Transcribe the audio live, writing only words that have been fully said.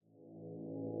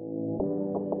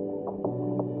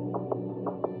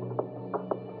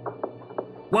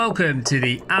Welcome to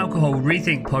the Alcohol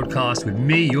Rethink podcast with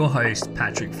me, your host,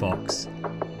 Patrick Fox.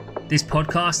 This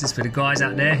podcast is for the guys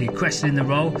out there who question the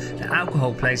role that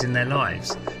alcohol plays in their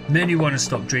lives, men who want to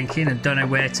stop drinking and don't know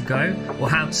where to go or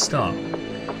how to start.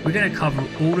 We're going to cover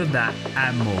all of that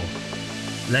and more.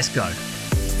 Let's go.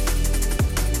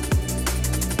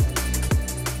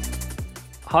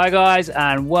 Hi guys,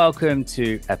 and welcome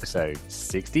to episode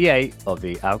 68 of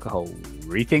the Alcohol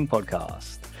Rethink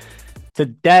podcast.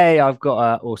 Today I've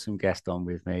got an awesome guest on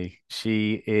with me.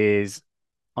 She is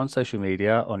on social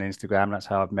media, on Instagram. That's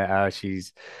how I've met her.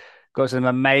 She's got some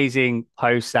amazing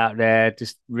posts out there,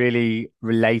 just really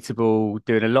relatable,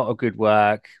 doing a lot of good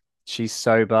work. She's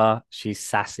sober, she's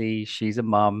sassy, she's a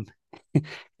mum.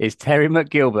 It's Teri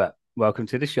MacGilbert. Welcome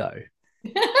to the show.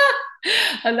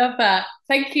 I love that.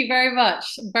 Thank you very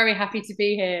much. I'm very happy to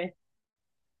be here.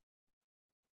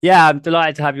 Yeah, I'm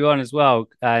delighted to have you on as well.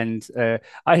 And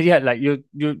like you,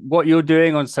 what you're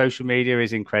doing on social media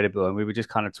is incredible. And we were just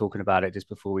kind of talking about it just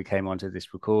before we came onto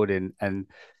this recording. And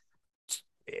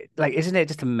like, isn't it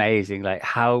just amazing? Like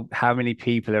how many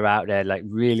people are out there, like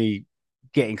really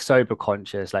getting sober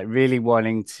conscious, like really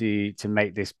wanting to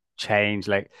make this change,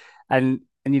 like, and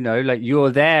like you're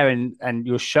there and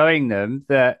you're showing them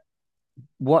that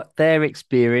what they're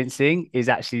experiencing is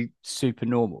actually super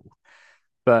normal.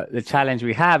 But the challenge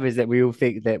we have is that we all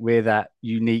think that we're that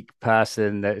unique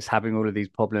person that's having all of these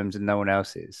problems and no one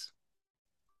else is.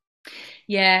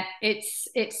 Yeah, it's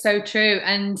so true.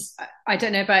 And I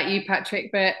don't know about you,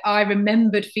 Patrick, but I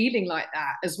remembered feeling like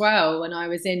that as well when I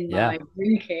was in Yeah. my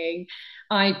drinking.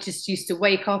 I just used to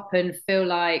wake up and feel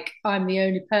like I'm the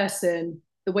only person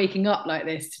waking up like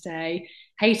this today,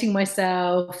 hating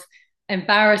myself,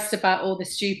 embarrassed about all the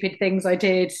stupid things I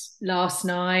did last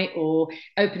night, or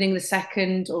opening the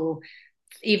second or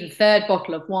even third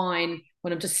bottle of wine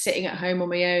when I'm just sitting at home on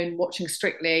my own watching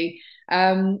Strictly.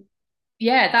 Yeah,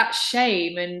 that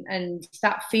shame and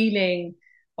that feeling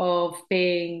of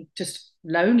being just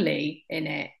lonely in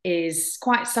it is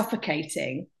quite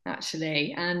suffocating,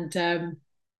 actually. And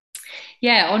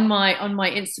yeah, on my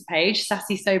Insta page,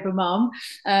 Sassy Sober Mum,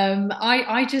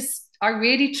 I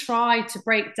really try to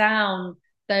break down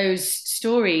those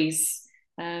stories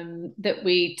that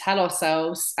we tell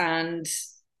ourselves, and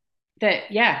that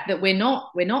we're not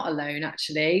alone.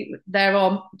 Actually, there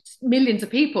are millions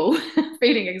of people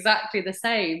feeling exactly the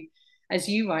same as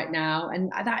you right now,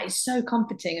 and that is so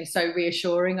comforting and so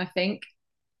reassuring, I think.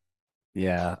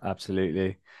 Yeah,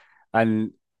 absolutely.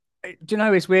 And do you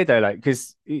know it's weird though, like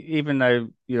because even though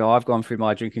I've gone through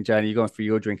my drinking journey, you've gone through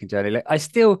your drinking journey, like I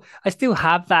still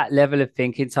have that level of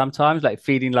thinking sometimes, like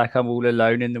feeling like I'm all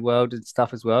alone in the world and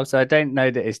stuff as well. So I don't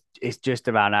know that it's just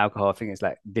around alcohol. I think it's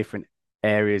like different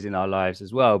areas in our lives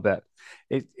as well. But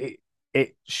it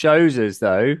shows us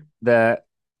though that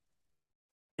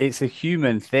it's a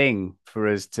human thing for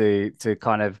us to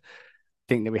kind of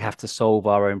think that we have to solve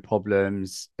our own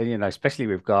problems, and especially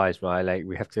with guys, right? Like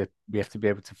we have to be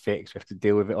able to fix, we have to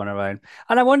deal with it on our own.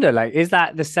 And I wonder, like, is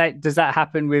that the same? Does that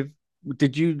happen with?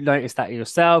 Did you notice that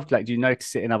yourself? Like, do you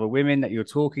notice it in other women that you're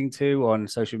talking to on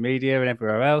social media and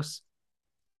everywhere else?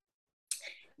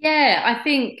 Yeah, I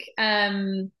think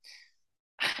I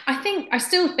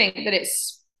still think that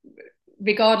it's,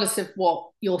 regardless of what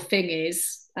your thing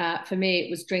is. For me, it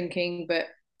was drinking, but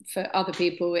for other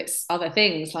people, it's other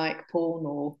things like porn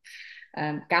or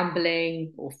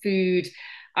gambling or food.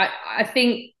 I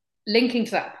think, linking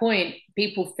to that point,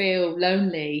 people feel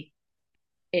lonely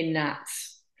in that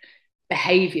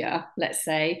behavior, let's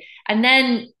say, and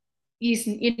then you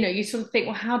sort of think,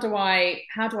 well, how do I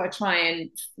try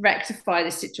and rectify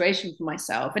this situation for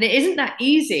myself? And it isn't that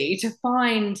easy to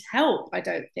find help, I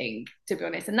don't think, to be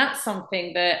honest. And that's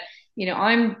something that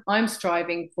I'm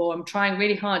striving for. I'm trying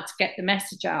really hard to get the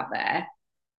message out there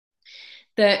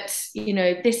that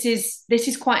this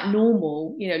is quite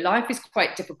normal. Life is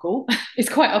quite difficult. It's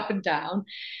quite up and down,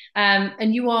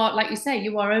 and you are, like you say,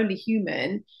 you are only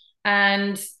human.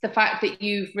 And the fact that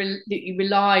you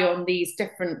rely on these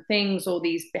different things or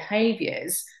these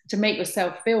behaviors to make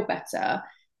yourself feel better,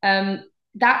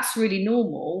 that's really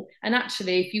normal. And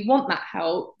actually, if you want that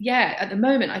help, yeah, at the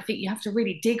moment, I think you have to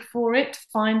really dig for it to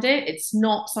find it. It's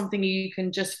not something you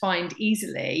can just find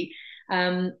easily.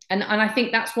 And I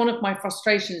think that's one of my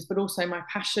frustrations, but also my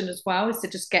passion as well, is to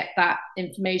just get that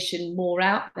information more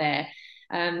out there.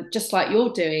 Just like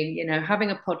you're doing,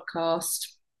 having a podcast,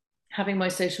 having my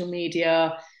social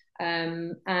media,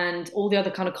 and all the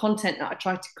other kind of content that I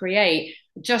try to create.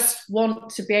 Just want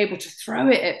to be able to throw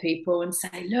it at people and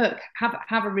say, look,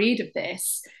 have a read of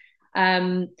this.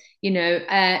 Yeah,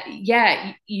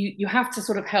 you have to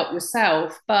sort of help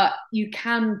yourself, but you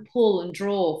can pull and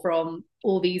draw from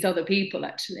all these other people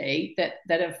actually that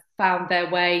have found their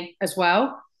way as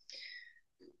well.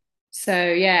 So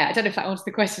yeah, I don't know if that answers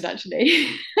the question actually.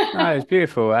 No, it's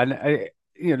beautiful, and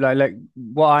like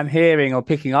what I'm hearing or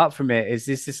picking up from it is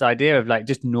this idea of like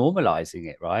just normalizing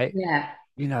it, right? Yeah,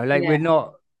 Like yeah, we're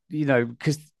not,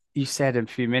 because you said a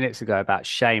few minutes ago about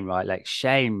shame, right? Like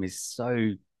shame is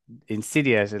so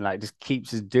insidious and like just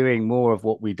keeps us doing more of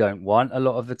what we don't want a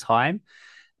lot of the time.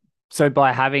 So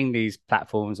by having these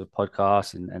platforms of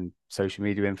podcasts and social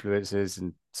media influencers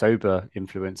and sober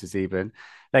influencers even,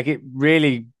 like it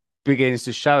really begins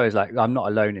to show us like I'm not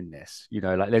alone in this,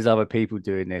 like there's other people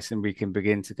doing this, and we can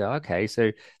begin to go, okay,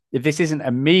 so if this isn't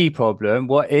a me problem,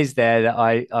 what is there that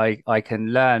I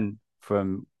can learn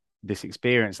from this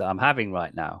experience that I'm having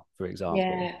right now, for example.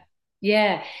 yeah,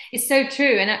 yeah. It's so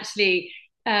true. And actually,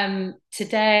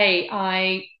 today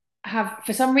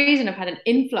for some reason, I've had an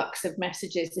influx of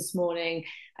messages this morning.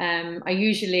 I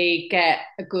usually get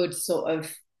a good sort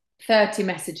of 30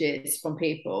 messages from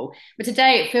people, but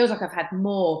today it feels like I've had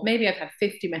more. Maybe I've had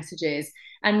 50 messages.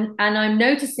 And I'm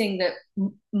noticing that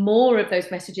more of those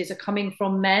messages are coming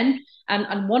from men.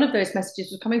 And one of those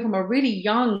messages was coming from a really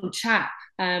young chap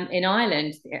in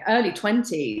Ireland, early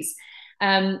 20s.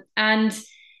 And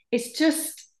it's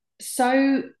just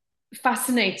so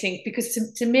fascinating because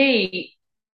to me,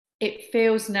 it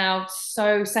feels now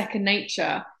so second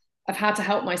nature of how to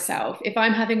help myself. If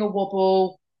I'm having a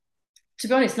wobble, to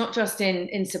be honest, not just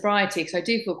in sobriety, because I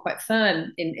do feel quite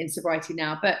firm in sobriety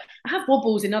now, but I have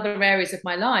wobbles in other areas of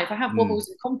my life. I have Mm, wobbles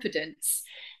in confidence.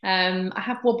 I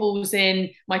have wobbles in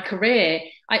my career.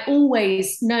 I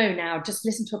always know now, just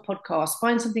listen to a podcast,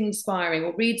 find something inspiring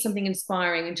or read something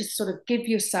inspiring and just sort of give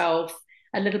yourself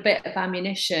a little bit of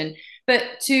ammunition.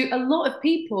 But to a lot of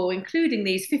people, including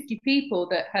these 50 people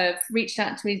that have reached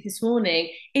out to me this morning,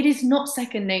 it is not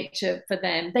second nature for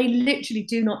them. They literally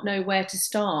do not know where to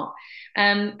start.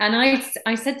 And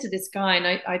I said to this guy,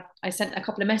 and I sent a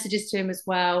couple of messages to him as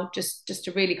well, just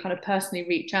to really kind of personally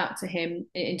reach out to him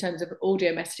in terms of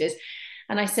audio messages.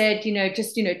 And I said,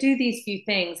 just do these few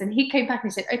things. And he came back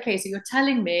and he said, okay, so you're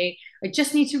telling me I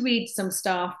just need to read some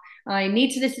stuff. I need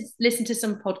to listen to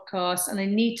some podcasts, and I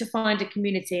need to find a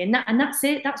community, and that's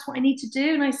it. That's what I need to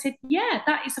do. And I said, yeah,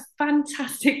 that is a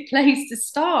fantastic place to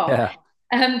start. yeah.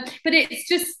 But it's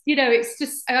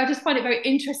just I just find it very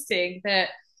interesting that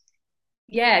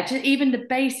yeah, just even the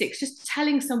basics, just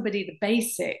telling somebody the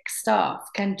basic stuff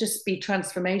can just be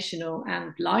transformational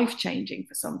and life changing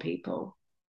for some people.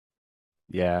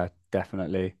 Yeah,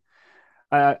 definitely.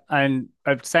 And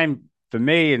same for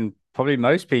me, and probably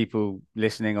most people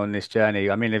listening on this journey.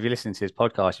 I mean, if you're listening to this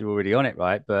podcast, you're already on it,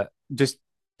 right? But just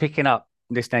picking up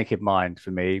this Naked Mind for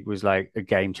me was like a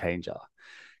game changer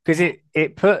because Yeah.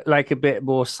 it put like a bit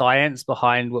more science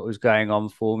behind what was going on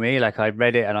for me. Like I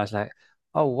read it and I was like,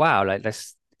 oh wow, like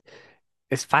this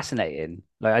it's fascinating.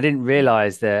 Like I didn't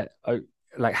realize that,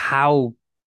 like how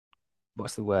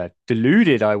what's the word,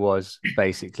 deluded I was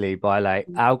basically by like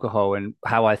alcohol and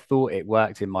how I thought it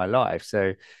worked in my life.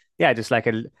 So yeah, just like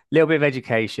a little bit of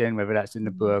education, whether that's in the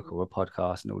book or a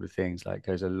podcast and all the things, like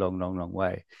goes a long, long, long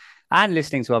way. And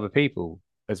listening to other people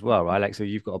as well, right? Like so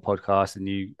you've got a podcast and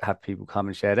you have people come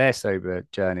and share their sober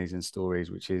journeys and stories,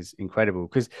 which is incredible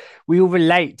because we all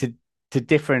relate to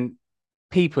different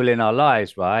people in our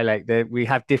lives, right? Like we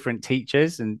have different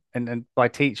teachers, and by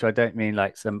teacher I don't mean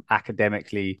like some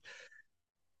academically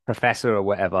professor or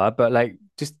whatever, but like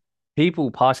just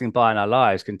people passing by in our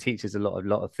lives can teach us a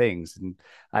lot of things. And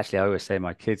actually, I always say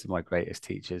my kids are my greatest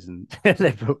teachers, and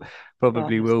they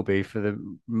probably God. will be for the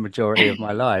majority of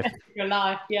my life. Your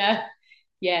life, yeah.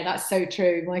 Yeah, that's so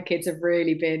true. My kids have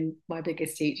really been my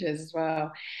biggest teachers as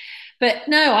well. But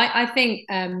no, I think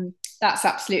that's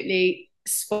absolutely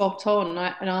spot on.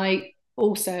 And I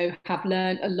also have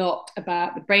learned a lot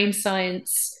about the brain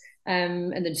science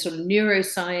and then sort of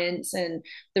neuroscience and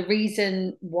the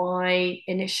reason why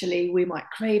initially we might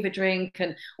crave a drink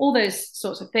and all those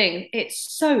sorts of things.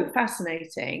 It's so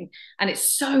fascinating and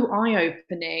it's so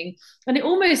eye-opening. And it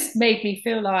almost made me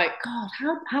feel like, God,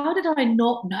 how did I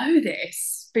not know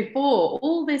this before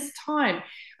all this time?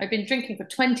 I've been drinking for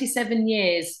 27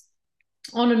 years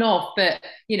on and off, but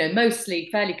mostly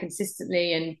fairly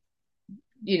consistently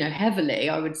and heavily,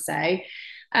 I would say.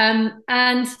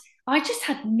 And I just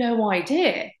had no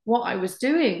idea what I was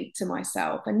doing to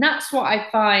myself. And that's what I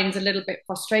find a little bit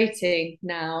frustrating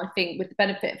now. I think with the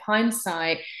benefit of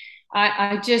hindsight,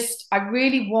 I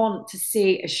really want to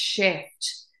see a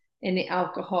shift in the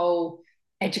alcohol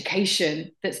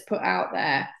education that's put out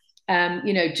there.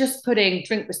 just putting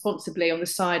drink responsibly on the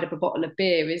side of a bottle of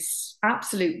beer is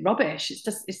absolute rubbish.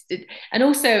 And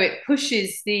also it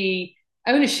pushes the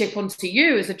ownership onto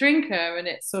you as a drinker, and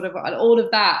it's sort of all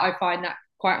of that. I find that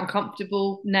quite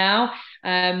uncomfortable now,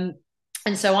 and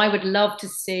so I would love to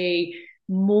see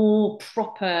more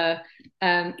proper,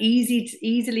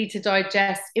 easily to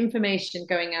digest information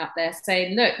going out there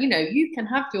saying, look, you can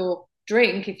have your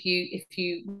drink if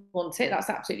you want it. That's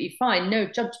absolutely fine. No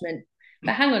judgment.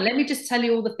 But hang on, let me just tell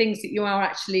you all the things that you are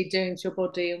actually doing to your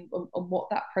body, and what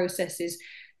that process is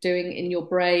doing in your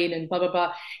brain, and blah blah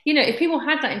blah. If people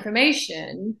had that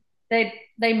information, they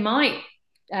might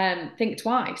think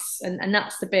twice, and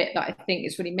that's the bit that I think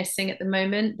is really missing at the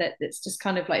moment. That it's just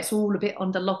kind of like it's all a bit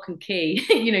under lock and key.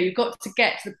 You've got to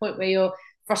get to the point where you're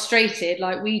frustrated,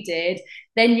 like we did.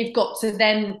 Then you've got to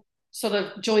then sort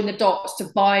of join the dots to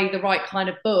buy the right kind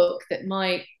of book that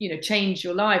might change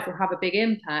your life or have a big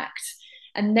impact.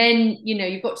 And then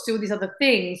you've got to do all these other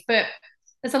things. But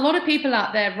there's a lot of people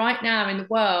out there right now in the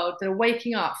world that are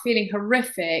waking up feeling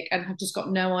horrific and have just got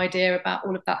no idea about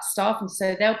all of that stuff, and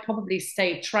so they'll probably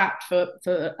stay trapped for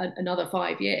another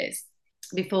 5 years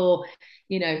before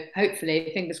hopefully,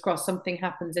 fingers crossed, something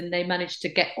happens and they manage to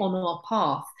get on our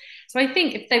path. So I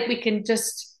think if we can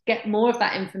just get more of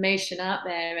that information out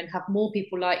there and have more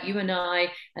people like you and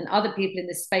I and other people in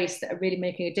this space that are really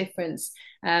making a difference,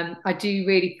 I do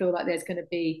really feel like there's going to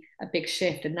be a big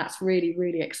shift, and that's really,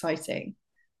 really exciting.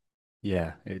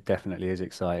 Yeah, it definitely is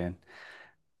exciting.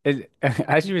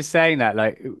 As you were saying that,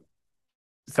 like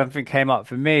something came up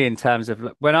for me in terms of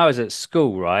when I was at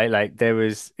school, right? Like it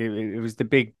was the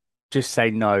big just say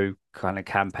no kind of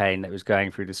campaign that was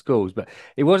going through the schools, but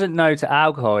it wasn't no to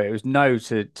alcohol, it was no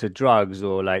to drugs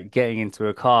or like getting into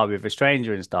a car with a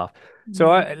stranger and stuff. So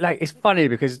Mm. I like it's funny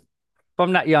because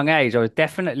from that young age, I was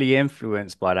definitely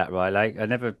influenced by that, right? Like I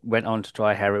never went on to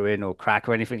try heroin or crack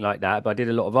or anything like that, but I did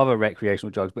a lot of other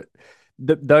recreational drugs. But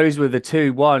those were the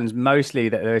two ones mostly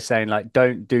that they were saying like,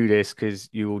 don't do this because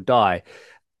you will die.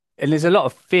 And there's a lot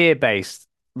of fear-based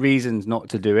reasons not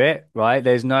to do it, right?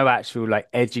 There's no actual like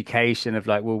education of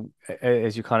like, well,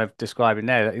 as you're kind of describing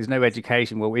there, there's no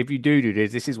education. Well, if you do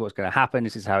this, this is what's going to happen.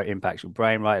 This is how it impacts your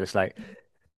brain, right? It's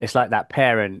like that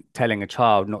parent telling a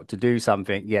child not to do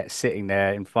something, yet sitting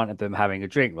there in front of them having a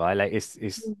drink, right? Like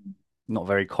it's not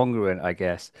very congruent, I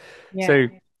guess. Yeah. So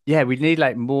yeah, we need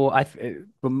like more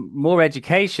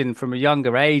education from a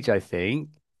younger age, I think,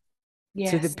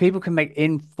 so that Yes. people can make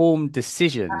informed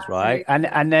decisions, right?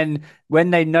 Absolutely. And then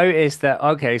when they notice that,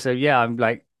 okay, so yeah, I'm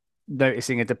like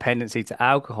noticing a dependency to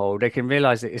alcohol, they can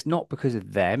realize that it's not because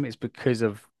of them, it's because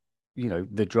of,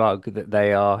 the drug that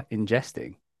they are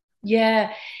ingesting.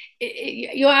 Yeah,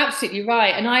 you're absolutely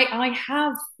right. And I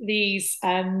have these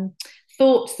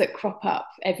thoughts that crop up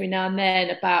every now and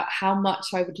then about how much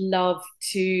I would love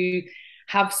to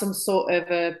have some sort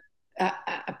of a,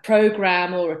 a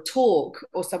program or a talk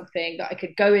or something that I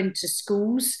could go into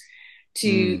schools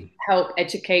to Mm, help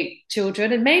educate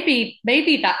children. And maybe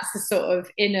that's the sort of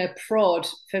inner prod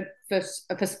for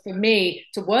me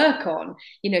to work on,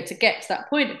 to get to that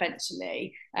point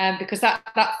eventually, because that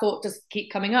thought does keep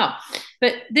coming up.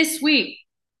 But this week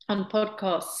on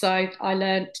podcasts, I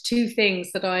learned two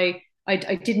things that I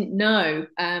didn't know,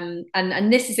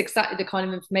 and this is exactly the kind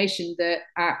of information that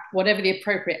at whatever the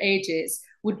appropriate age is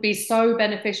would be so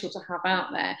beneficial to have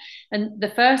out there. And the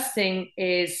first thing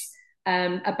is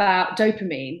about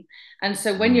dopamine. And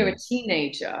so when you're a mm,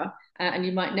 teenager, and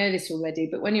you might know this already,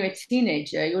 but when you're a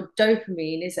teenager, your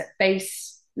dopamine is at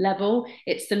base level.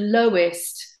 It's the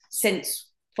lowest since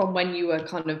from when you were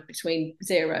kind of between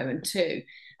 0 and 2.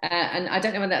 And I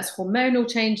don't know whether that's hormonal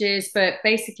changes, but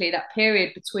basically that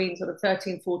period between sort of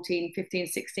 13, 14, 15,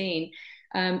 16,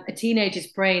 a teenager's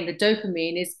brain, the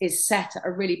dopamine is set at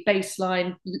a really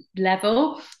baseline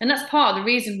level. And that's part of the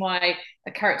reason why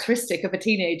a characteristic of a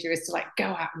teenager is to like go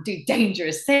out and do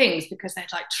dangerous things, because they're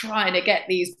like trying to get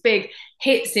these big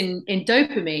hits in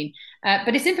dopamine.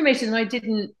 But it's information that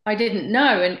I didn't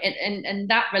know, and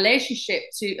that relationship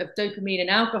of dopamine and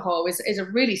alcohol is a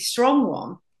really strong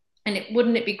one. And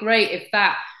wouldn't it be great if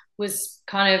that was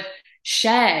kind of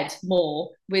shared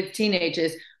more with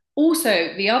teenagers?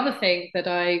 Also, the other thing that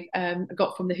I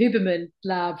got from the Huberman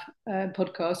Lab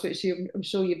podcast, which I'm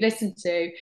sure you've listened to,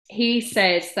 he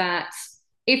says that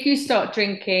if you start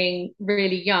drinking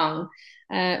really young,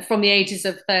 from the ages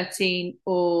of 13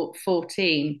 or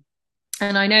 14,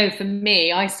 and I know for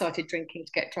me, I started drinking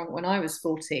to get drunk when I was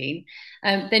 14,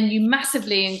 then you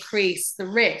massively increase the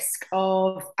risk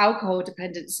of alcohol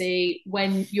dependency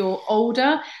when you're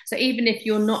older. So even if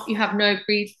you have no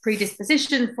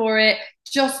predisposition for it,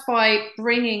 just by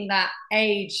bringing that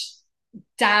age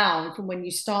down from when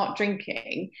you start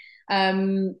drinking,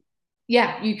 um,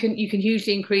 yeah, you can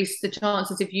hugely increase the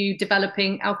chances of you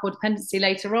developing alcohol dependency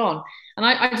later on. And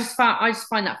I just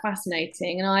find that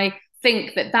fascinating, and I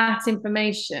think that that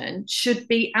information should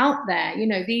be out there. You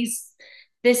know,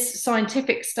 this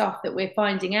scientific stuff that we're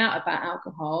finding out about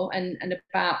alcohol and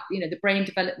about, you know, the brain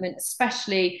development,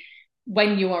 especially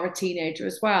when you are a teenager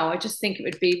as well. I just think it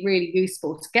would be really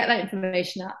useful to get that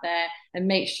information out there and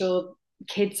make sure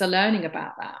kids are learning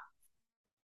about that.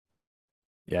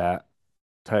 Yeah,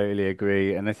 totally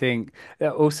agree. And I think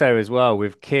that also as well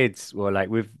with kids, or like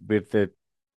with the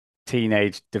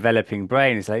teenage developing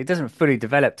brain, it's like it doesn't fully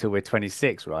develop till we're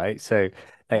 26, right? So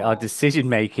like our decision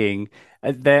making,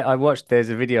 there I watched, there's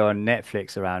a video on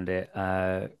Netflix around it.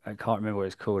 I can't remember what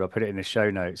it's called. I'll put it in the show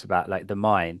notes, about like the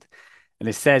mind. And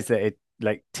it says that it,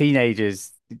 like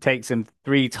teenagers, it takes them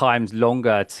 3 times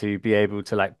longer to be able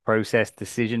to like process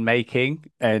decision making,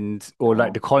 and or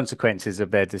like the consequences of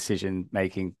their decision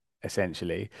making,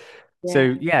 essentially. Yeah.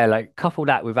 So yeah, like couple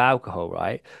that with alcohol,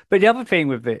 right? But the other thing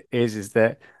with it is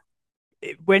that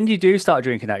when you do start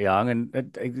drinking that young,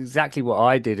 and exactly what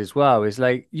I did as well, is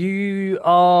like you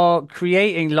are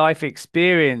creating life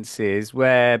experiences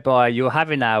whereby you're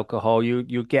having alcohol,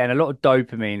 you're getting a lot of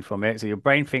dopamine from it, so your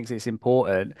brain thinks it's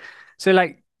important. So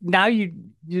like now you're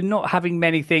not having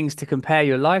many things to compare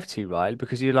your life to, right?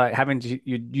 Because you're like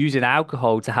you're using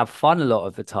alcohol to have fun a lot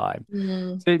of the time.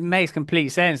 Mm. So it makes complete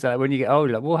sense that when you get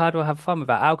older, like, well, how do I have fun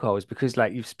without alcohol? It's because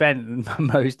like you've spent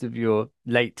most of your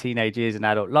late teenage years and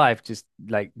adult life just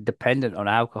like dependent on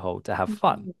alcohol to have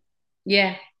fun.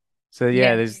 Yeah. So Yeah.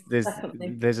 yeah, there's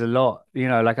Definitely. there's a lot,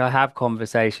 like I have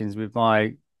conversations with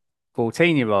my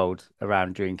 14-year-old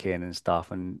around drinking and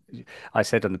stuff. And I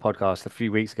said on the podcast a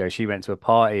few weeks ago, she went to a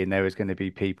party and there was going to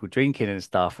be people drinking and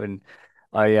stuff. And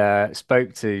I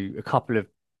spoke to a couple of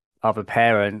other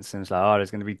parents and was like, oh,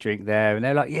 there's going to be drink there. And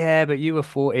they're like, yeah, but you were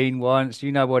 14 once,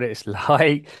 you know what it's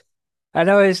like. And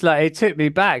I was like, it took me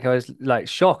back. I was like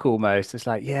shocked almost. It's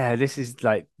like, yeah, this is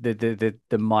like the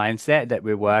mindset that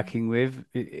we're working with,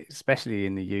 especially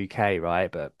in the UK,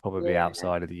 right? But probably Yeah.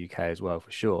 outside of the UK as well,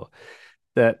 for sure,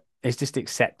 that it's just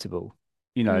acceptable.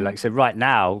 Mm. Like so right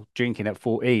now, drinking at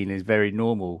 14 is very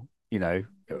normal,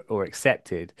 or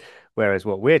accepted. Whereas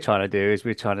what we're trying to do is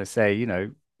we're trying to say,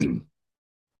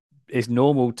 it's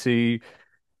normal to,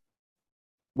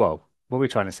 well, what are we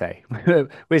trying to say?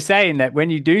 We're saying that when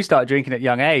you do start drinking at a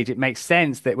young age, it makes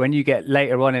sense that when you get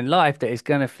later on in life, that it's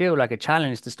going to feel like a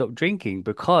challenge to stop drinking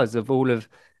because of all of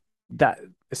that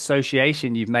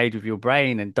association you've made with your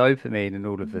brain and dopamine and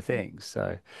all of the things.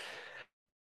 So,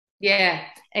 Yeah,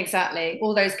 exactly.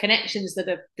 All those connections that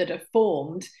are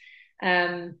formed.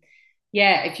 Um,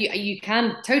 yeah, if you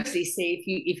can totally see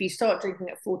if you start drinking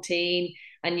at 14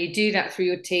 and you do that through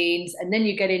your teens, and then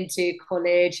you get into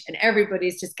college and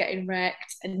everybody's just getting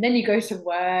wrecked, and then you go to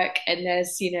work and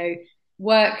there's,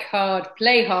 work hard,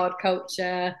 play hard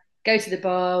culture, go to the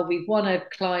bar, we've won a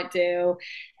client deal,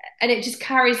 and it just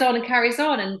carries on and carries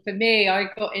on. And for me, I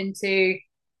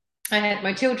had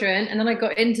my children, and then I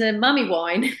got into mummy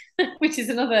wine, which is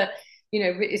another,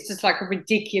 it's just like a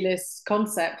ridiculous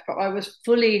concept, but I was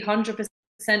fully 100%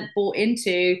 bought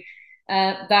into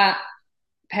that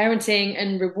parenting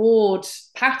and reward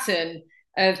pattern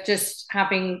of just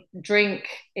having drinks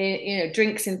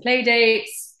in play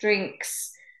dates,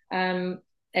 drinks um,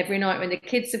 every night when the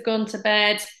kids have gone to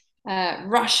bed,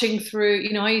 rushing through.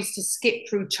 I used to skip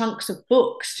through chunks of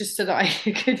books just so that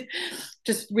I could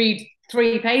just read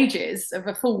 3 pages of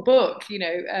a full book,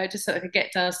 just so I could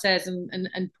get downstairs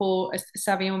and pour a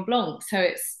Sauvignon Blanc. So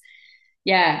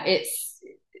yeah, it's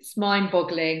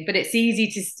mind-boggling, but it's easy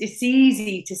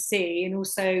to see, and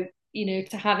also,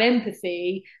 to have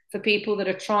empathy for people that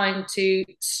are trying to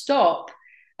stop,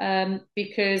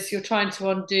 because you're trying to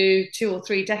undo 2 or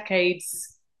 3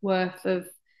 decades worth of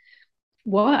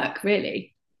work,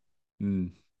 really.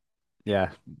 mm, yeah,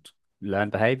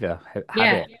 learned behavior, Yeah,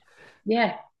 habit.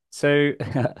 yeah, So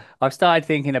I've started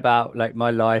thinking about like my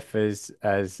life as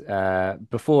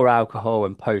before alcohol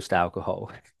and post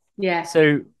alcohol. yeah.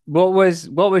 So what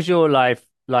was your life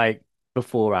like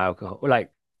before alcohol?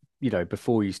 Like,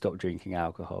 before you stopped drinking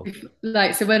alcohol?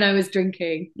 Like, so when I was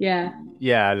drinking, yeah,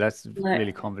 Yeah, that's a like,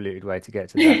 really convoluted way to get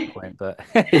to that point, but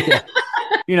yeah.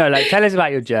 Like tell us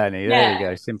about your journey. There we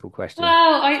yeah. go. Simple question.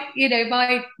 Well,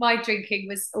 my drinking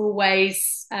was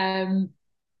always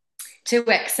to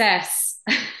excess.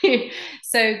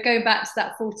 So going back to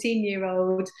that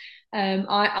 14-year-old,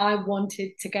 I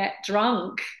wanted to get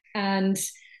drunk, and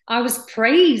I was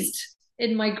praised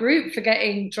in my group for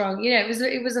getting drunk.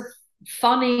 It was a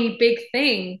funny big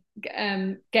thing,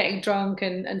 getting drunk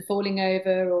and falling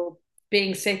over, or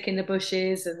being sick in the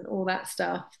bushes and all that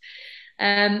stuff.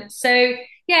 So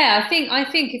yeah, I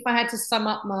think if I had to sum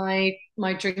up my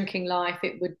drinking life,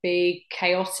 it would be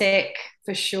chaotic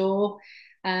for sure.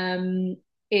 Um,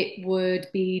 it would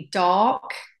be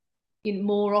dark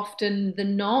more often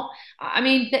than not. I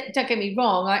mean, don't get me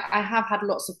wrong, I have had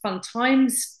lots of fun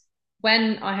times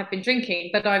when I have been drinking,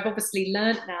 but I've obviously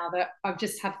learned now that I've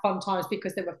just had fun times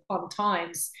because they were fun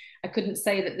times. I couldn't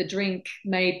say that the drink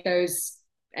made those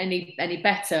any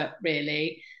better,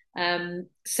 really.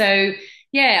 So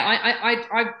yeah,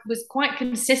 I was quite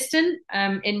consistent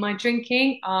in my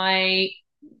drinking. I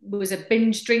was a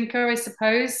binge drinker, I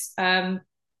suppose, and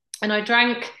I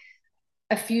drank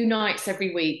a few nights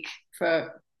every week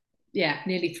for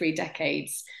nearly 3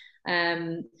 decades.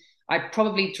 Um, I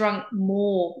probably drunk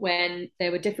more when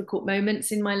there were difficult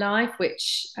moments in my life,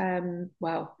 which,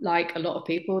 well, like a lot of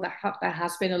people, there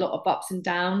has been a lot of ups and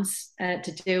downs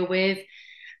to deal with.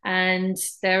 And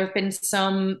there have been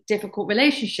some difficult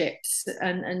relationships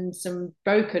and some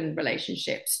broken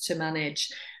relationships to manage.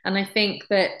 And I think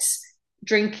that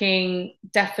drinking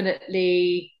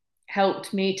definitely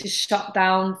helped me to shut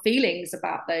down feelings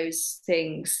about those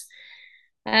things.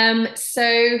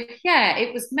 So yeah,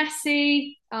 it was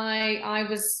messy. I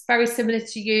was very similar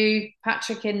to you,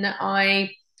 Patrick, in that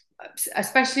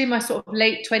especially in my sort of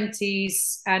late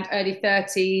 20s and early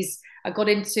 30s, I got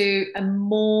into a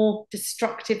more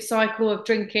destructive cycle of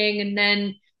drinking and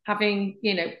then having,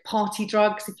 party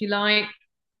drugs, if you like,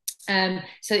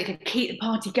 so it could keep the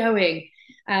party going.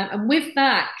 And with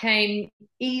that came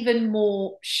even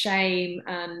more shame,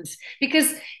 and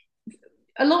because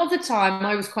a lot of the time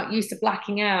I was quite used to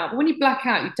blacking out. When you black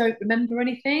out, you don't remember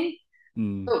anything.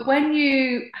 Mm. But when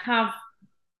you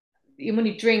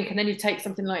drink and then you take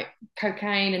something like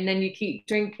cocaine and then you keep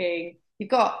drinking, you've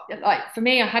got, like, for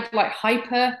me, I had like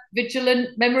hyper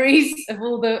vigilant memories of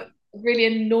all the really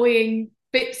annoying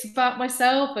bits about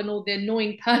myself and all the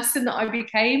annoying person that I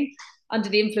became under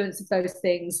the influence of those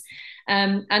things.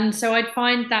 And so I'd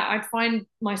find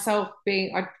myself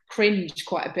I'd cringe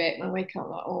quite a bit when I wake up,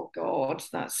 like, oh God,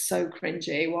 that's so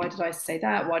cringy. Why did I say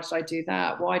that? Why did I do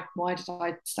that? Why did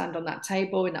I stand on that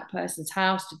table in that person's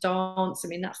house to dance? I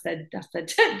mean, that's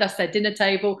their dinner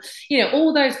table.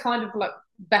 All those kind of like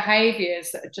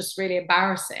behaviors that are just really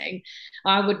embarrassing.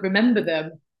 I would remember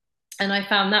them, and I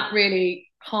found that really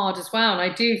hard as well. And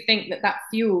I do think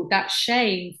that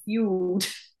shame fueled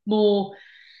more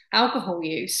alcohol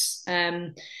use.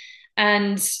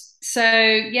 And so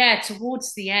yeah,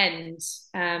 towards the end,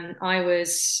 I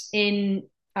was in.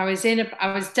 I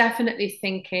was definitely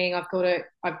thinking I've got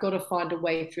to find a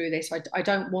way through this. I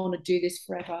don't want to do this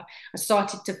forever. I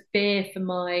started to fear for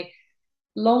my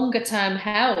longer term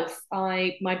health.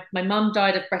 My mum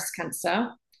died of breast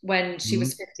cancer when she Mm.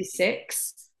 was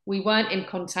 56. We weren't in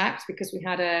contact because we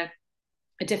had a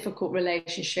difficult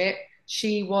relationship.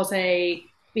 She was a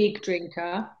big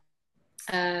drinker.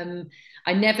 Um,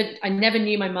 I never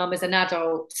knew my mum as an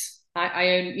adult. I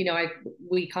own,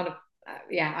 we kind of,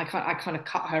 I kind of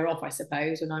cut her off, I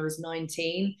suppose, when I was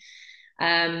 19.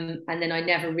 And then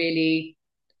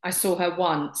I saw her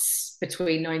once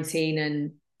between 19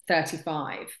 and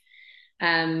 35.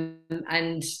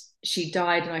 And she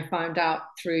died, and I found out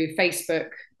through Facebook,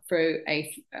 through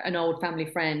an old family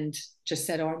friend, just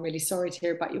said, "Oh, I'm really sorry to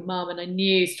hear about your mum," and I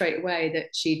knew straight away that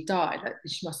she died. That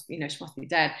she must be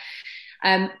dead.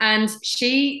 And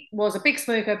she was a big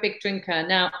smoker, big drinker.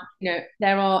 Now,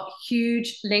 there are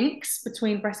huge links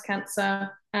between breast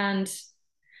cancer and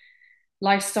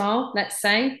lifestyle, let's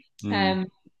say. Mm.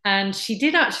 And she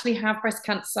did actually have breast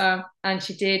cancer, and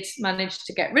she did manage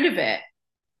to get rid of it.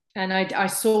 And I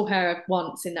saw her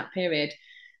once in that period.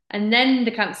 And then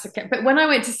the cancer kept, but when I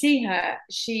went to see her,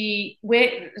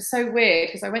 so weird,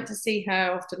 because I went to see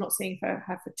her after not seeing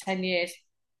her for 10 years.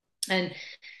 And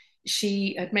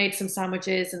she had made some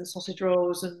sandwiches and sausage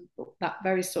rolls and that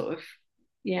very sort of,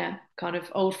 kind of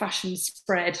old fashioned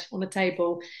spread on the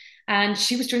table. And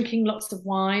she was drinking lots of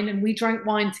wine, and we drank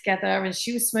wine together, and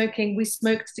she was smoking, we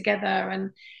smoked together.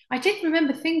 And I did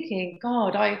remember thinking,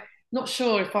 God, I'm not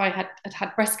sure if I had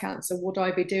breast cancer, would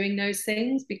I be doing those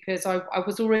things? Because I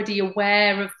was already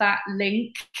aware of that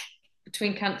link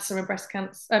between cancer and breast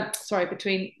cancer, sorry,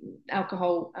 between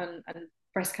alcohol and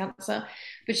breast cancer,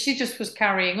 but she just was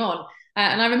carrying on.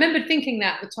 And I remembered thinking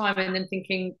that at the time, and then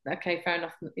thinking, okay, fair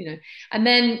enough, And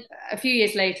then a few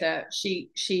years later,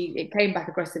 it came back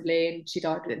aggressively, and she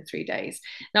died within 3 days.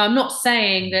 Now, I'm not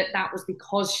saying that was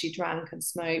because she drank and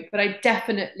smoked, but I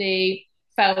definitely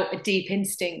felt a deep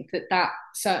instinct that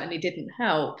certainly didn't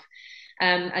help.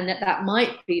 and that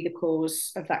might be the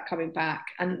cause of that coming back.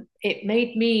 And it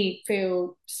made me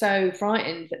feel so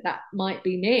frightened that that might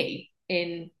be me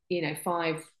in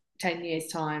 5, 10 years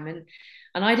time, and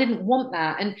I didn't want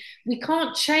that. And we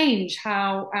can't change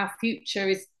how our future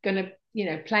is going to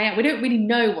play out. We don't really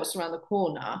know what's around the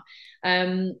corner.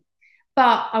 um,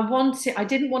 but I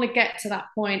didn't want to get to that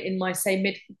point in my, say,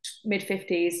 mid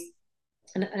 50s,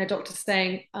 and a doctor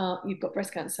saying, you've got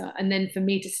breast cancer, and then for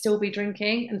me to still be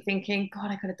drinking and thinking, God,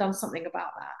 I could have done something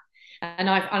about that. And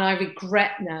I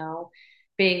regret now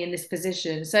being in this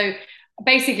position. So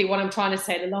basically what I'm trying to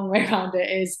say, the long way around it,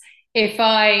 is if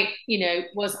I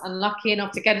was unlucky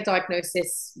enough to get a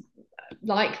diagnosis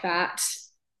like that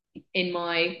in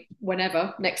my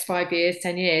whenever next 5 years,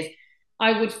 10 years,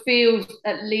 I would feel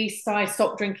at least I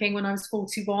stopped drinking when I was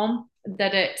 41,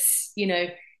 that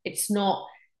it's not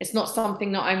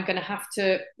something that I'm going to have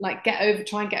to like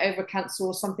try and get over cancer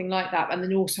or something like that, and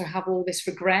then also have all this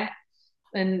regret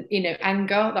and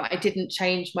anger that I didn't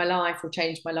change my life or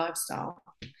change my lifestyle.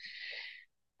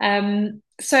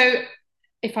 So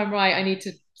if I'm right, I need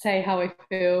to say how I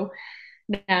feel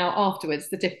now afterwards,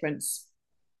 the difference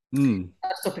Mm.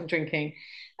 of stopping drinking.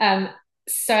 Um,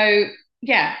 so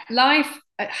yeah, life.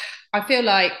 I feel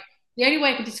like the only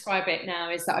way I can describe it now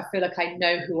is that I feel like I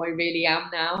know who I really am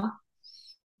now,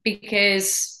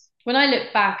 because when I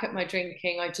look back at my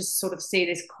drinking, I just sort of see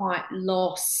this quite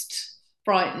lost,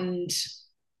 frightened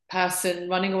person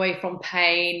running away from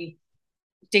pain,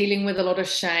 dealing with a lot of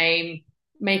shame,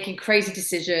 making crazy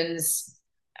decisions.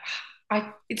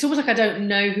 It's almost like I don't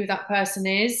know who that person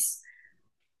is.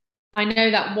 I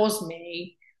know that was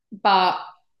me, but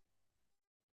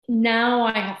now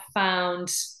I have found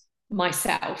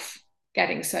myself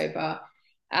getting sober.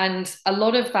 And a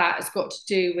lot of that has got to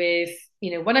do with,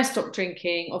 when I stopped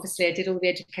drinking, obviously I did all the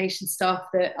education stuff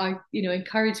that I,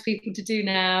 encourage people to do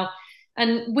now.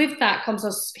 And with that comes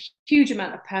a huge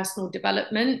amount of personal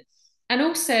development. And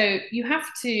also you have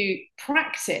to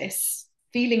practice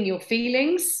feeling your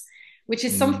feelings, which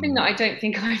is something that Mm. I don't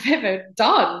think I've ever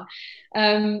done.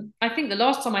 I think the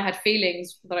last time I had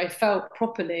feelings that I felt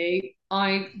properly,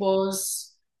 I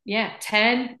was, yeah,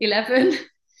 10, 11.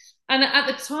 And at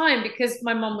the time, because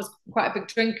my mum was quite a big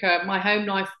drinker, my home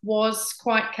life was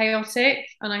quite chaotic.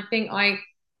 And I think I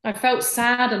felt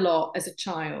sad a lot as a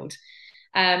child.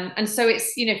 And so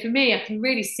it's, for me, I can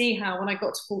really see how when I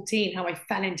got to 14, how I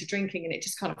fell into drinking and it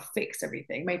just kind of fixed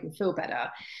everything, made me feel better.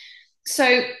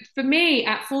 So for me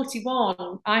at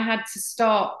 41, I had to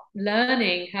start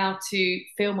learning how to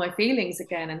feel my feelings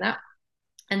again.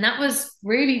 And that was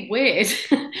really weird.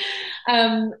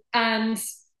 And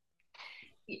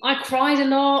I cried a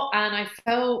lot and I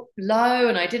felt low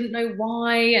and I didn't know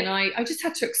why. And I just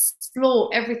had to explore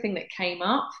everything that came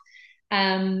up.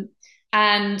 Um,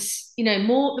 and the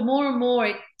more and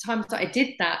more times that I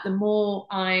did that, the more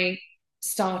I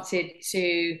started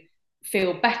to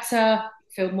feel better,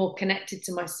 feel more connected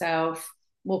to myself,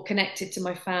 more connected to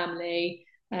my family,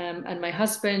 and my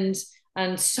husband,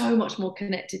 and so much more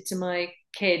connected to my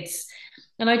kids.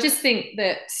 And I just think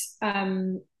that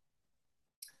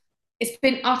it's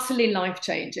been utterly life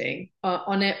changing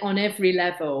on every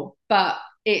level, but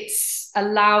it's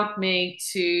allowed me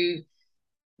to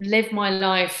live my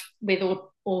life with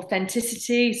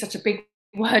authenticity. Such a big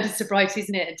word in sobriety,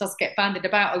 isn't it? It does get bandied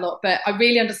about a lot, but I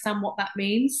really understand what that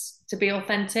means to be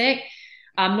authentic.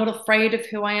 I'm not afraid of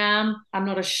who I am. I'm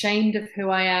not ashamed of who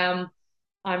I am.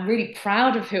 I'm really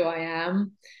proud of who I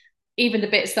am. Even the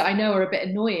bits that I know are a bit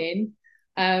annoying,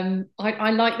 I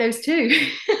like those too.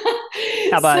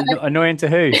 How So about annoying to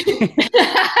who?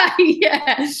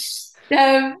 yeah,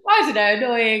 I don't know,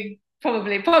 annoying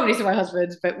probably to my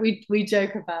husband, but we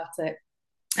joke about it.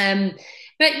 Um,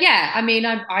 but yeah, I mean,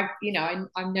 I know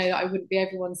that I wouldn't be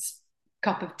everyone's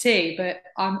cup of tea, but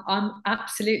I'm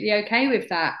absolutely okay with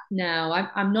that now.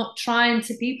 I'm not trying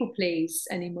to people please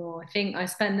anymore. I think I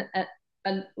spend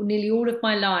nearly all of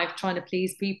my life trying to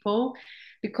please people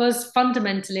because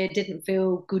fundamentally it didn't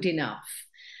feel good enough.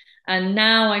 And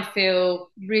now I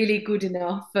feel really good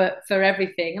enough for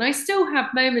everything. And I still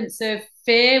have moments of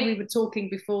fear. We were talking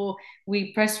before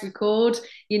we press record.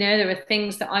 There are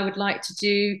things that I would like to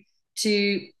do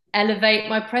to elevate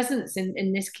my presence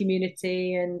in this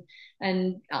community. And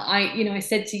I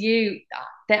said to you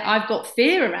that I've got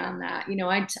fear around that.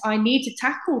 I need to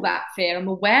tackle that fear. I'm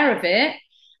aware of it,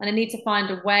 and I need to find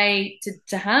a way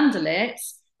to handle it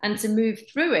and to move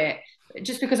through it.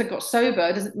 Just because I got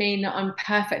sober doesn't mean that I'm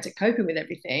perfect at coping with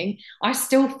everything. I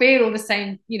still feel all the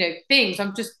same, things.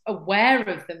 I'm just aware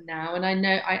of them now. And I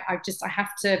know I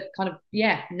have to kind of,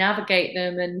 navigate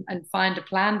them and find a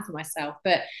plan for myself.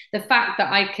 But the fact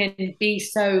that I can be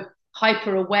so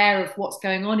hyper aware of what's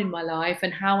going on in my life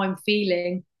and how I'm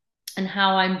feeling and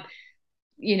how I'm,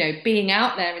 being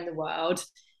out there in the world.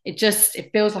 It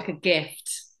feels like a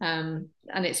gift. And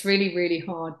it's really, really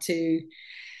hard to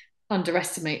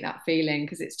underestimate that feeling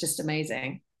because it's just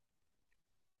amazing.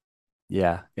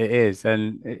 Yeah, it is.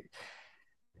 And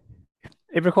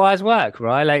it requires work,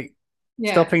 right? Like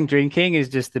Yeah. stopping drinking is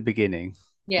just the beginning,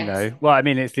 you Yes. know. Well, I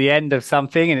mean, it's the end of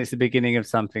something and it's the beginning of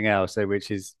something else, so which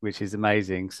is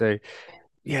amazing. So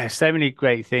yeah, so many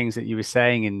great things that you were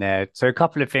saying in there. So a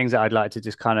couple of things that I'd like to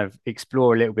just kind of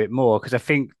explore a little bit more, because I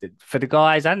think that for the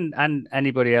guys and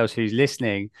anybody else who's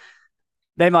listening,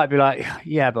 they might be like,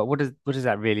 yeah, but what does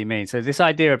that really mean? So this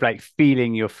idea of like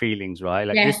feeling your feelings, right?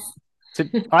 Like Yes. just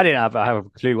I didn't have a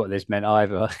clue what this meant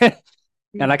either.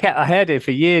 And Mm. I heard it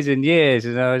for years and years,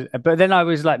 and but then I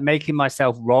was like making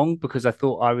myself wrong because I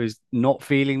thought I was not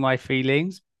feeling my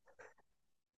feelings.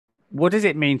 What does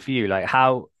it mean for you? Like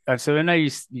how? So I know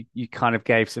you kind of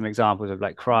gave some examples of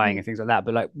like crying and things like that,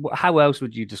 but like how else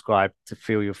would you describe to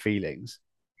feel your feelings?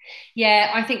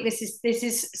 Yeah, I think this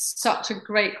is such a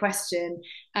great question.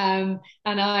 And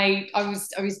I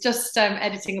was just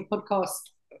editing a podcast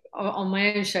on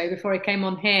my own show before I came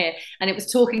on here, and it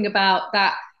was talking about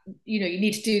that. You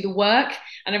need to do the work,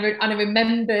 and I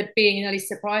remembered being in early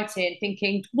sobriety and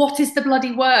thinking, what is the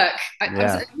bloody work? I was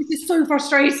Yeah, like, this is so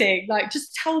frustrating. Like,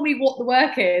 just tell me what the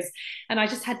work is, and I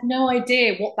just had no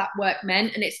idea what that work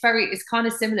meant. And it's kind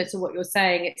of similar to what you're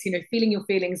saying. It's feeling your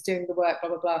feelings, doing the work,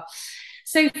 blah blah blah.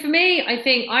 So for me, I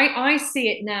think I see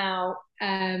it now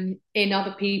in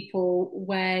other people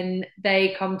when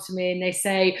they come to me and they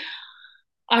say,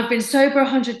 I've been sober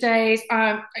 100 days.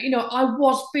 I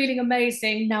was feeling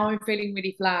amazing. Now I'm feeling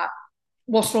really flat.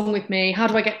 What's wrong with me? How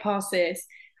do I get past this?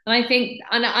 And I think,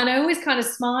 and I always kind of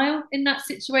smile in that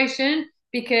situation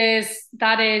because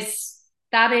that is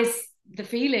the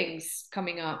feelings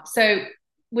coming up. So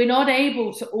we're not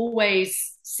able to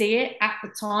always see it at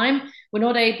the time. We're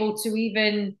not able to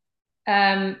even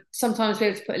sometimes be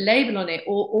able to put a label on it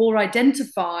or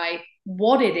identify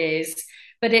what it is.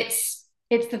 But it's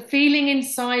the feeling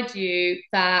inside you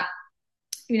that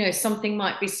something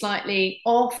might be slightly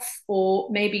off, or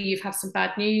maybe you've had some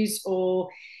bad news, or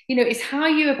it's how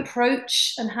you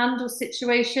approach and handle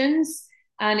situations,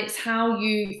 and it's how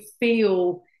you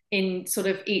feel in sort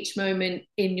of each moment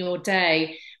in your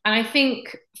day. And I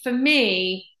think for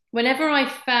me, whenever I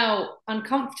felt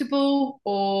uncomfortable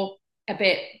or a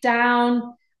bit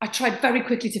down, I tried very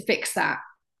quickly to fix that.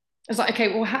 I was like,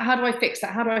 okay, well, how do I fix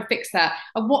that? How do I fix that?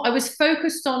 And what I was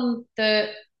focused on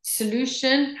the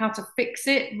solution, how to fix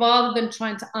it, rather than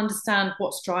trying to understand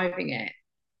what's driving it.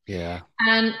 yeah,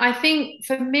 And I think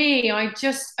for me, I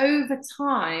just over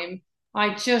time,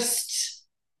 I just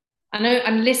I know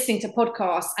I'm listening to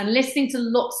podcasts and listening to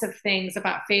lots of things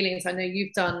about feelings. I know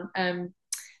you've done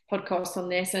podcasts on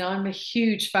this, and I'm a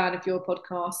huge fan of your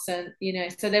podcasts. And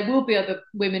so there will be other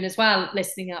women as well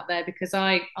listening out there because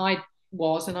I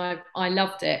was and I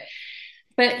loved it.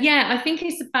 But yeah, I think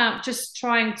it's about just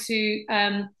trying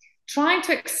to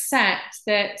accept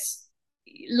that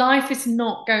life is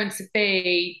not going to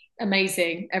be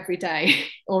amazing every day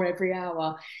or every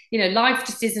hour. Life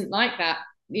just isn't like that.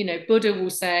 Buddha will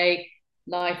say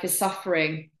life is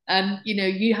suffering. And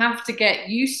you have to get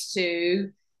used to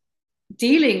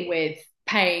dealing with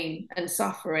pain and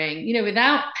suffering.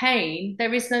 Without pain,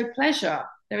 there is no pleasure.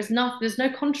 There's no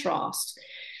contrast.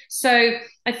 So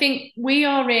I think we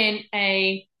live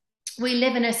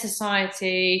in a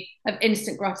society of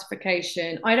instant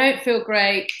gratification. I don't feel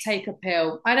great, take a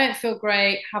pill. I don't feel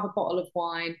great, have a bottle of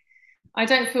wine. I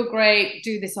don't feel great,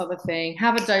 do this other thing,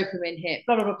 have a dopamine hit,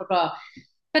 blah, blah, blah, blah, blah.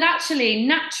 But actually,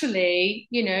 naturally,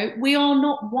 we are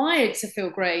not wired to feel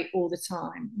great all the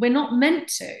time. We're not meant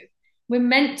to. We're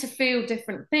meant to feel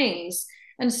different things.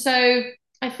 And so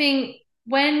I think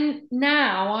when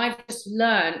now I've just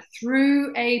learned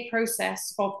through a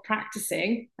process of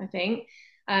practicing, I think,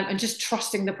 and just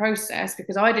trusting the process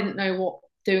because I didn't know what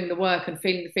doing the work and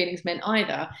feeling the feelings meant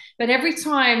either. But every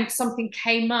time something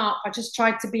came up, I just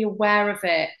tried to be aware of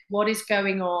it. What is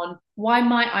going on? Why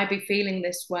might I be feeling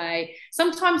this way?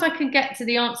 Sometimes I can get to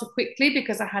the answer quickly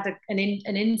because I had an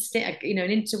instinct, an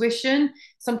intuition.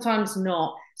 Sometimes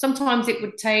not. Sometimes it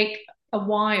would take a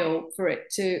while for it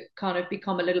to kind of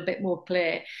become a little bit more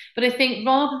clear. But I think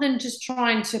rather than just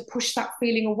trying to push that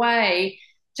feeling away,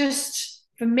 just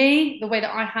for me, the way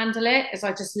that I handle it is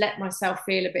I just let myself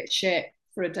feel a bit shit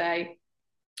for a day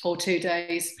or 2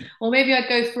 days. Or maybe I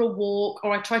go for a walk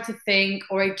or I try to think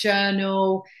or I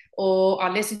journal or I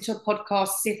listen to a podcast,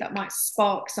 see if that might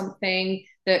spark something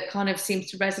that kind of seems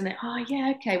to resonate. Oh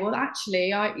yeah, okay. Well,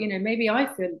 actually, maybe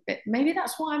I feel a bit, maybe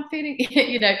that's why I'm feeling,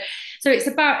 So it's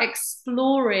about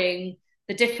exploring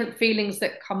the different feelings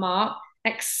that come up,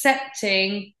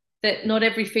 accepting that not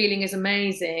every feeling is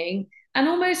amazing, and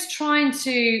almost trying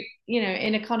to,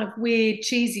 in a kind of weird,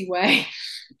 cheesy way,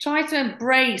 try to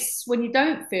embrace when you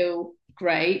don't feel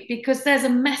great, because there's a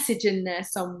message in there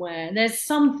somewhere. There's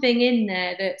something in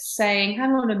there that's saying,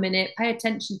 hang on a minute, pay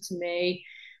attention to me.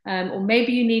 Or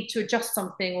maybe you need to adjust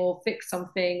something or fix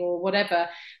something or whatever.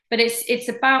 But it's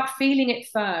about feeling it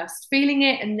first, feeling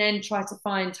it, and then try to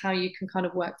find how you can kind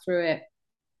of work through it.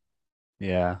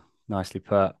 Yeah, nicely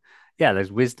put. Yeah,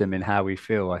 there's wisdom in how we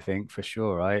feel, I think, for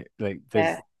sure, right? Like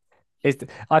Yeah,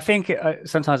 I think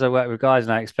sometimes I work with guys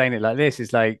and I explain it like this: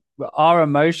 it's like our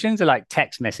emotions are like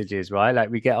text messages, right? Like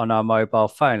we get on our mobile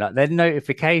phone, like they're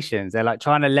notifications. They're like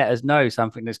trying to let us know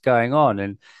something that's going on,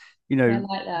 and you yeah, I know,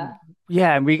 like that.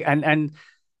 yeah,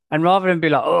 and rather than be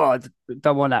like, oh,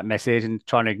 don't want that message and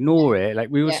trying to ignore it, like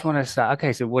we Yeah, just want to say,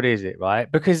 okay, so what is it,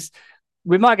 right? Because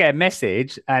we might get a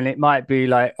message and it might be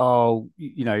like, oh,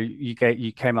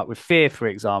 you came up with fear, for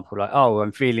example, like, oh,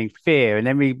 I'm feeling fear. And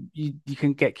then you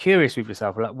can get curious with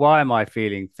yourself, like, why am I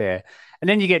feeling fear? And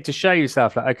then you get to show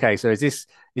yourself like, okay, so is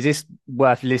this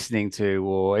worth listening to,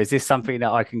 or is this something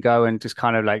that I can go and just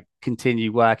kind of like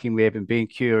continue working with and being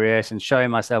curious and showing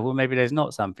myself, well, maybe there's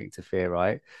not something to fear,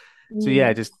 right? So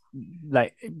yeah, mm, just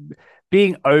like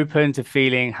being open to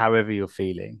feeling however you're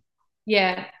feeling.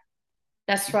 yeah,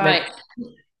 that's Like right.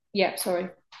 Yeah, sorry.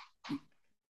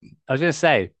 I was gonna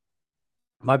say,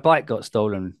 my bike got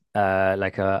stolen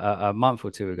like a month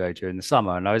or two ago during the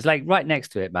summer, and I was like right next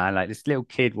to it, man. Like this little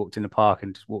kid walked in the park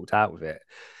and just walked out with it.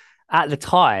 At the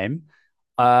time,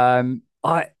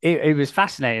 it was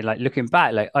fascinating. Like looking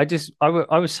back, like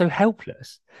I was so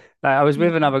helpless. Like I was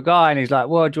with Mm, another guy, and he's like,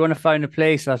 "Well, do you want to phone the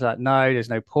police?" I was like, "No, there's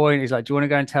no point." He's like, "Do you want to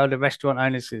go and tell the restaurant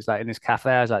owners?" It's like in this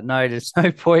cafe. I was like, "No, there's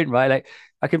no point, right?" Like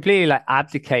I completely like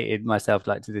abdicated myself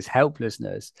like to this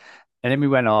helplessness. And then we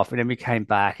went off, and then we came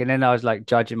back, and then I was like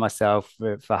judging myself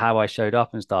for how I showed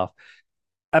up and stuff.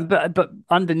 And but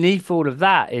underneath all of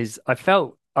that is I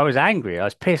felt I was angry. I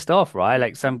was pissed off, right?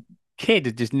 Like some kid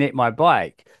had just nicked my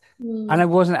bike. And I mm,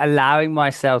 wasn't allowing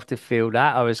myself to feel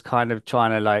that. I was kind of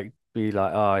trying to like be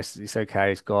like, oh, it's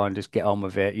okay, it's gone, just get on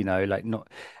with it, like not.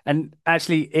 And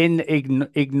actually, in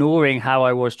ignoring how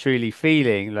I was truly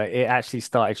feeling, like it actually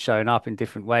started showing up in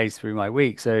different ways through my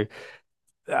week. So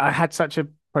I had such a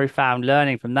profound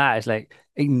learning from that. It's like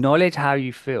acknowledge how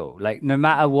you feel. Like no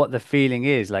matter what the feeling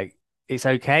is, like it's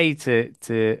okay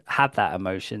to have that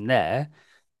emotion there,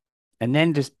 and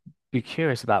then just be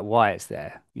curious about why it's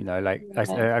there. Like yeah.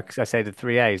 I say the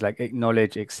three A's, like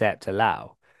acknowledge, accept,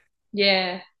 allow.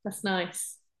 Yeah, that's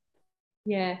nice.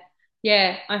 Yeah.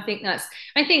 Yeah, I think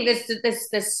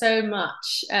there's so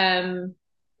much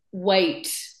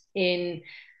weight in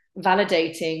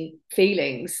validating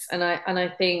feelings, and I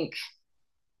think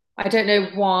I don't know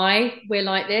why we're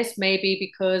like this. Maybe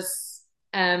because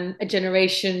a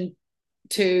generation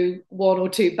to one or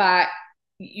two back,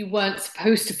 you weren't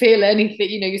supposed to feel anything.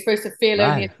 You're supposed to feel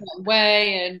only a No. certain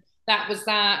way, and that was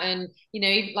that. And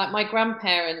like my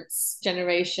grandparents'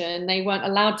 generation, they weren't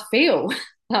allowed to feel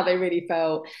how they really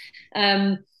felt.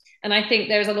 Um, and I think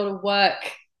there's a lot of work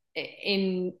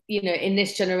in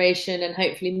this generation, and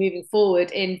hopefully moving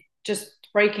forward in just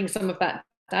breaking some of that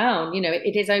down.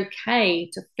 It is okay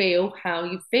to feel how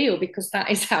you feel, because that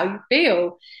is how you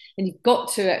feel, and you've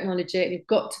got to acknowledge it, and you've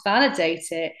got to validate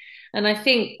it. And I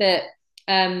think that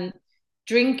um,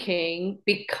 drinking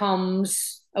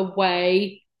becomes a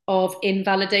way of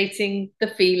invalidating the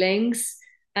feelings,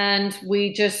 and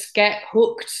we just get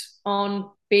hooked on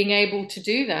being able to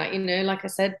do that. Like I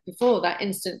said before, that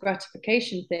instant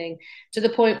gratification thing, to the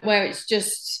point where it's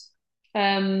just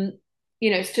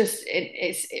it's just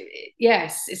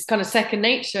yes, it's kind of second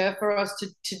nature for us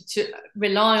to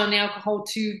rely on the alcohol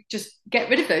to just get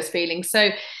rid of those feelings. So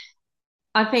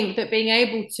I think that being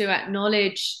able to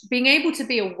acknowledge, being able to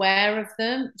be aware of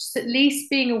them, just at least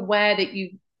being aware that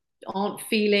you aren't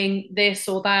feeling this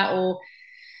or that, or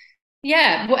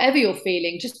yeah, whatever you're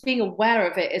feeling, just being aware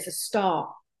of it is a start.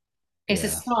 It's a Yeah.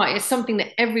 start. It's something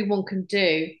that everyone can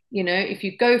do. If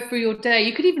you go through your day,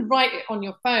 you could even write it on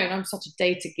your phone. I'm such a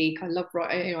data geek. I love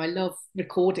writing, I love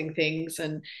recording things.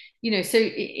 And, so,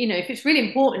 if it's really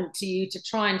important to you to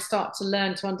try and start to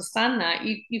learn to understand that,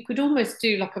 you could almost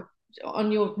do like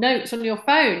on your notes on your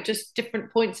phone, just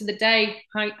different points in the day,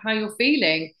 how you're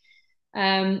feeling.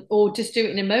 or just do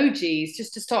it in emojis,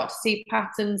 just to start to see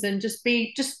patterns and just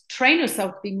train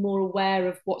yourself to be more aware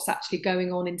of what's actually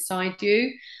going on inside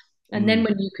you. And then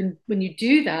Mm. when you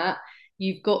do that,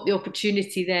 you've got the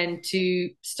opportunity then to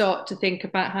start to think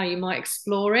about how you might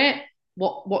explore it,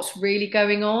 what's really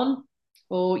going on.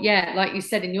 Or yeah, like you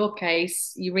said in your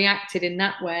case, you reacted in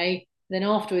that way. Then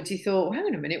afterwards you thought, well, hang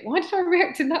on a minute, why did I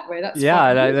react in that way? That's quite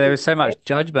Yeah, there unusual. was so much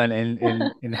judgment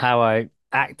in how I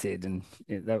acted, and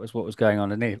that was what was going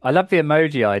on underneath. I love the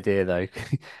emoji idea though,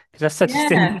 because that's such a Yeah,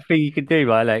 simple thing you could do,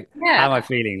 right? Like, how am I yeah.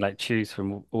 feeling? Like, choose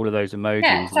from all of those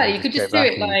Yeah, emojis, and so then you just could go just do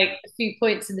back it and like a few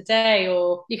points in the day,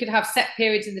 or you could have set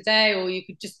periods in the day, or you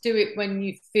could just do it when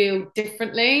you feel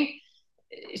differently.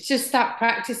 It's just that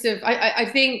practice of I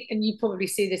think, and you probably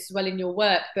see this as well in your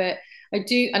work, but I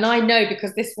do, and I know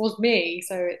because this was me.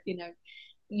 So you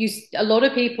a lot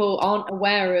of people aren't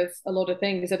aware of a lot of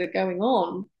things that are going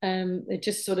on. They're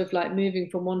just sort of like moving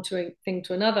from one thing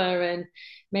to another, and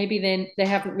maybe then they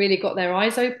haven't really got their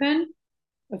eyes open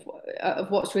of,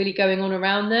 of what's really going on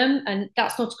around them. And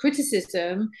that's not a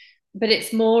criticism, but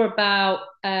it's more about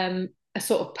a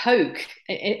sort of poke,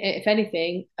 if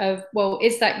anything, of, well,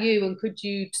 is that you? And could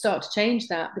you start to change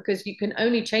that? Because you can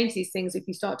only change these things if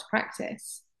you start to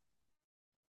practice.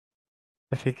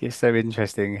 I think it's so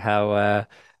interesting how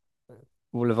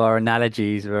all of our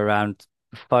analogies are around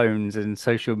phones and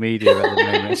social media at the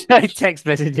moment. Like text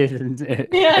messages and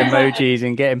Yeah, emojis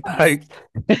and getting poked.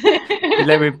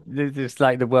 It's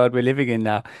like the world we're living in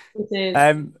now. it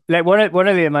is. Like one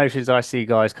of the emotions I see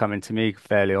guys coming to me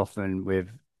fairly often with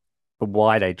for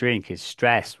why they drink is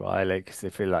stress, right? Like 'cause they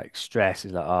feel like stress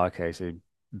is like, oh, okay, so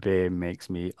beer makes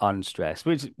me unstressed,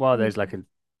 which while there's like a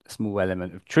small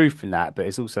element of truth in that, but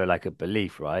it's also like a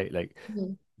belief, right? Like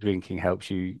Mhm. drinking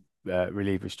helps you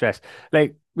relieve of stress.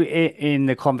 Like in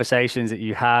the conversations that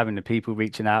you have and the people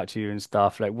reaching out to you and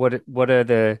stuff, like what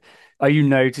are are you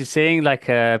noticing like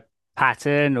a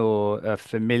pattern or a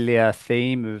familiar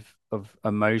theme of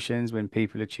emotions when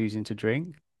people are choosing to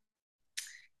drink?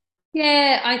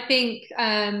 Yeah, I think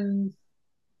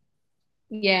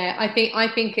yeah, I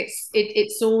think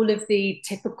it's all of the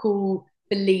typical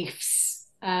beliefs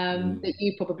Mm, that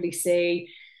you probably see.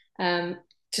 Um,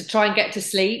 to try and get to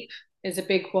sleep is a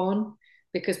big one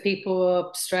because people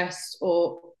are stressed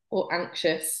or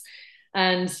anxious.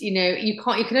 And you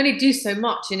can only do so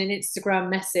much in an Instagram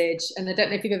message. And I don't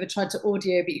know if you've ever tried to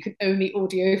audio, but you can only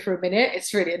audio for a minute.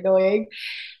 It's really annoying.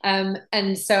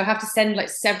 And so I have to send like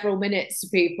several minutes to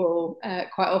people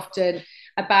quite often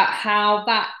about how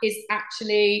that is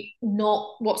actually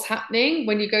not what's happening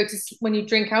when you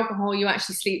drink alcohol. You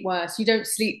actually sleep worse, you don't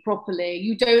sleep properly,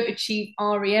 you don't achieve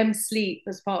REM sleep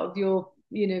as part of your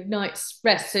night's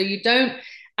rest, so you don't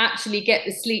actually get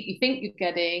the sleep you think you're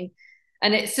getting.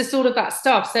 And it's just all of that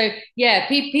stuff. So yeah,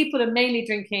 people are mainly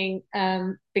drinking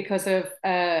because of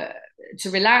to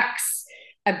relax.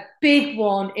 A big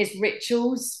one is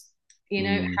rituals,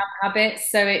 mm.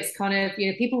 habits. So it's kind of,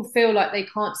 people feel like they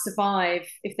can't survive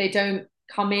if they don't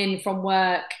come in from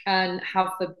work and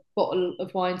have the bottle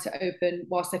of wine to open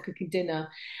whilst they're cooking dinner.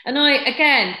 And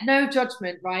again, no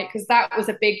judgment, right? Because that was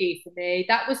a biggie for me.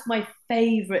 That was my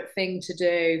favorite thing to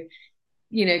do.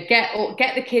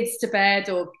 Get the kids to bed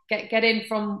or get in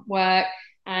from work,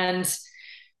 and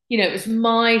it was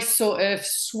my sort of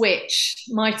switch,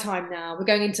 my time now. We're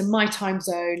going into my time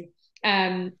zone.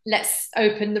 Let's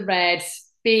open the red,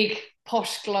 big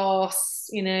posh glass,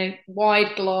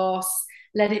 wide glass,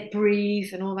 let it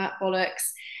breathe and all that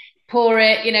bollocks. Pour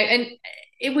it, and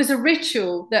it was a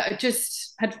ritual that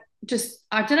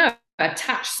I don't know,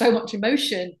 attached so much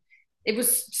emotion. It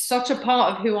was such a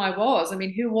part of who I was. I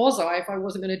mean, who was I if I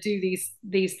wasn't going to do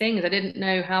these things? I didn't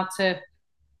know how to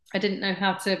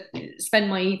spend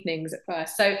my evenings at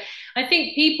first. So I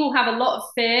think people have a lot of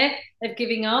fear of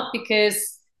giving up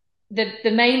because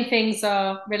the main things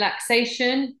are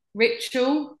relaxation,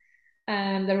 ritual.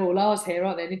 They're all ours here,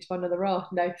 aren't they? I need to find another R.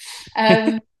 No.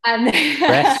 And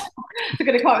Stress. we're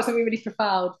going to come up with something really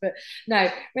profound, but no,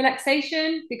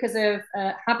 relaxation because of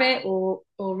habit or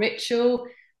ritual,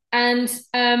 and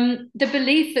the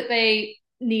belief that they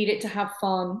need it to have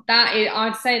fun.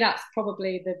 I'd say that's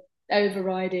probably the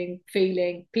overriding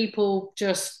feeling. People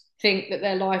just think that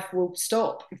their life will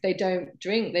stop if they don't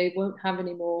drink. They won't have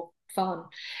any more fun.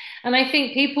 And I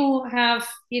think people have,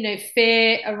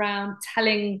 fear around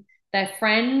telling their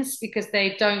friends because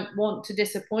they don't want to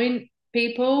disappoint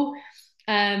people.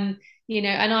 Um,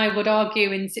 and I would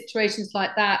argue in situations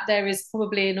like that, there is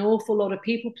probably an awful lot of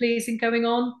people pleasing going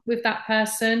on with that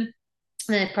person.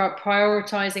 They're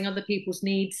prioritizing other people's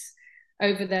needs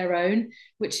over their own,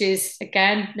 which is,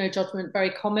 again, no judgment, very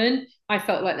common. I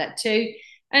felt like that too.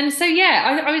 And so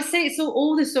yeah, I would say it's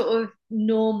all the sort of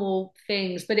normal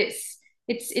things, but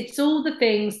it's all the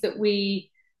things that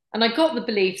we, and I got the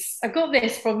beliefs. I got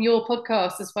this from your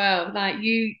podcast as well. Like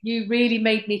you really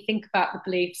made me think about the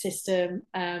belief system.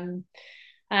 And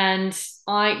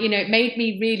it made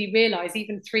me really realize,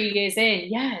 even 3 years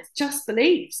in, yeah, it's just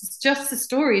beliefs. It's just the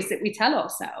stories that we tell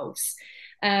ourselves.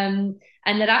 And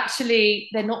that actually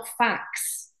they're not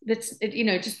facts. That's,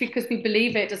 just because we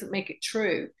believe it doesn't make it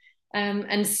true.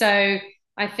 And so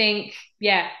I think,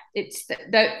 yeah, it's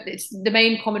the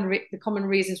main the common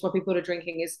reasons why people are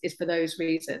drinking is for those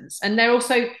reasons, and they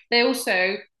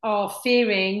also are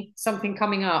fearing something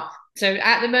coming up. So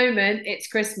at the moment, it's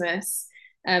Christmas,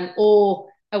 or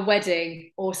a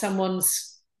wedding, or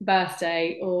someone's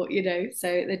birthday, or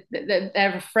so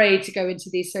they're afraid to go into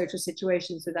these social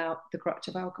situations without the crutch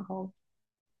of alcohol.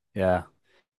 Yeah.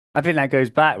 I think that goes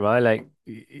back, right? Like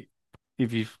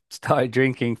if you've started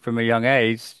drinking from a young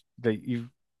age, that you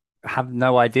have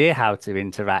no idea how to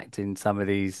interact in some of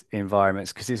these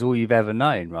environments because it's all you've ever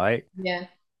known, right? Yeah,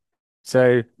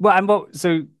 So,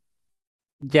 so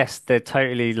yes, they're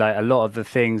totally like a lot of the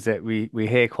things that we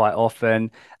hear quite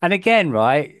often. And again,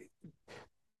 right,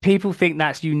 people think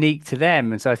that's unique to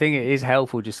them. And so I think it is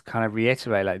helpful just kind of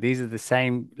reiterate like these are the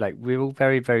same, like we're all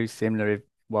very, very similar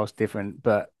whilst different,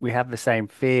 but we have the same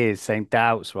fears, same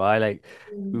doubts, right? Like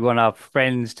we mm, want our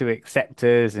friends to accept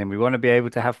us and we want to be able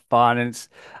to have fun. And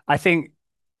I think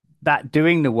that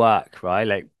doing the work, right?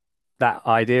 Like that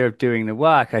idea of doing the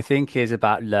work, I think is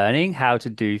about learning how to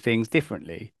do things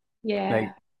differently. Like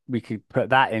yeah, we could put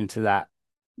that into that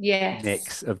yes,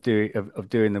 mix of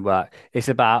doing the work. It's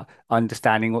about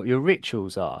understanding what your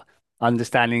rituals are,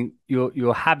 understanding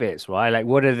your habits, right? Like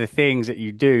what are the things that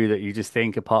you do that you just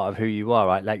think are part of who you are,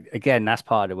 right? Like again, that's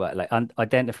part of the work. Like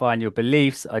identifying your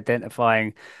beliefs,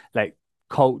 identifying like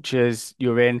cultures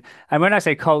you're in. And when I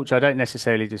say culture, I don't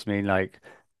necessarily just mean like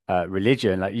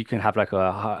religion. Like you can have like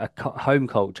a home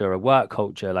culture, a work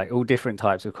culture, like all different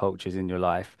types of cultures in your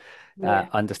life. yeah,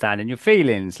 Understanding your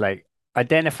feelings, like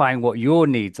identifying what your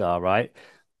needs are, right?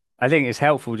 I think it's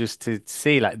helpful just to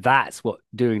see like that's what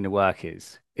doing the work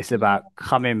is. It's about yeah,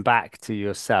 coming back to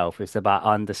yourself. It's about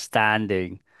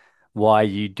understanding why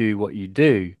you do what you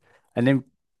do. And then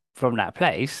from that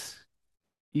place,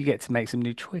 you get to make some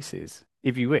new choices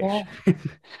if you wish. yeah.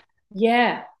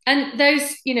 Yeah. And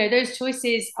those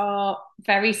choices are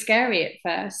very scary at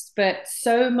first, but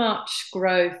so much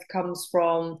growth comes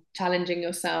from challenging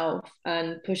yourself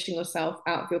and pushing yourself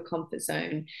out of your comfort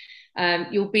zone.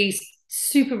 You'll be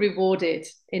super rewarded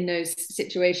in those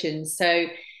situations. So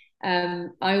I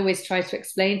always try to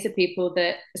explain to people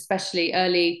that, especially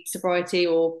early sobriety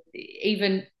or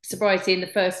even sobriety in the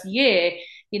first year,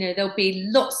 there'll be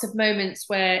lots of moments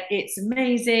where it's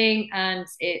amazing, and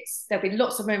there'll be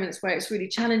lots of moments where it's really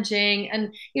challenging.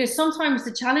 And sometimes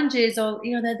the challenges are,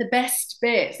 they're the best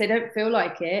bits. They don't feel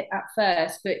like it at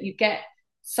first, but you get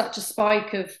such a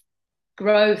spike of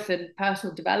growth and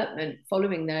personal development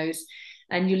following those,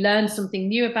 and you learn something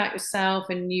new about yourself,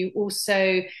 and you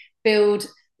also build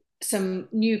some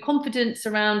new confidence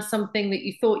around something that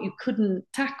you thought you couldn't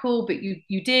tackle, but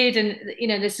you did.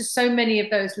 And there's just so many of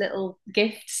those little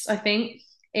gifts, I think,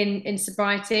 in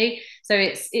sobriety. So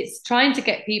it's trying to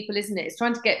get people, isn't it? It's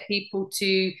trying to get people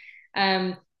to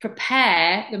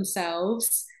prepare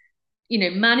themselves,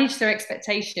 manage their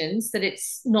expectations, that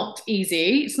it's not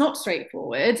easy, it's not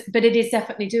straightforward, but it is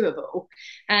definitely doable.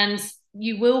 And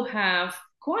you will have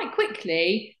quite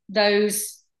quickly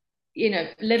those,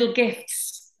 little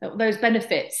gifts, those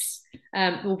benefits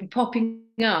will be popping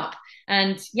up.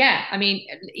 And yeah, I mean,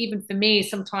 even for me,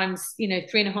 sometimes,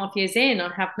 3.5 years in,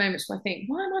 I have moments where I think,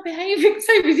 why am I behaving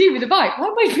so with you with a bike? Why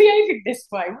am I behaving this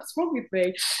way? What's wrong with me?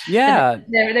 And Yeah,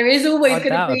 there is always going to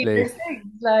be undoubtedly. those things.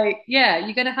 Like, yeah,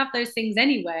 you're going to have those things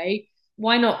anyway.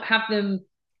 Why not have them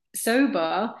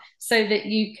sober so that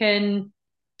you can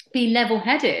be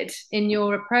level-headed in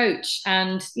your approach,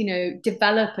 and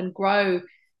develop and grow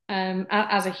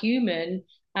as a human,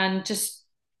 and just,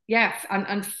 yeah,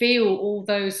 and feel all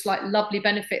those like lovely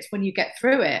benefits when you get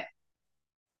through it.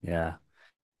 Yeah.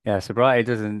 Yeah, sobriety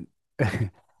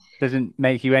doesn't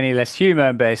make you any less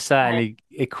human, but it certainly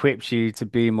equips you to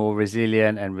be more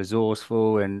resilient and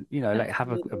resourceful and, like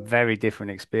have a Absolutely. very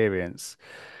different experience.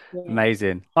 Yeah.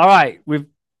 Amazing. All right, we've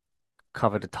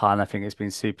covered a ton. I think it's been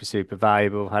super, super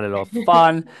valuable. Had a lot of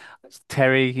fun.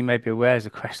 Terry, you may be aware, is a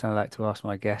question I like to ask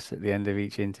my guests at the end of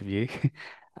each interview.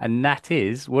 And that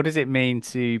is, what does it mean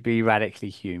to be radically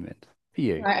human for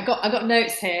you? Right, I got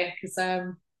notes here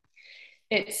because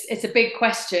it's a big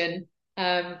question.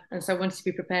 And so I wanted to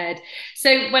be prepared.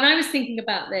 So when I was thinking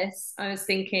about this, I was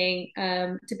thinking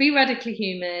to be radically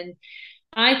human,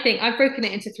 I think I've broken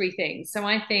it into three things. So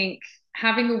I think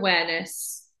having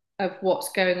awareness of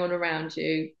what's going on around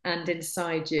you and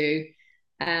inside you.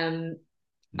 Um,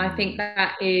 I think Mm,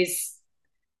 that is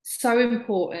so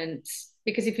important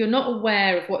because if you're not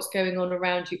aware of what's going on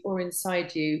around you or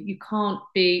inside you, you can't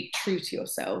be true to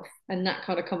yourself. And that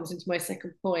kind of comes into my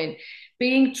second point.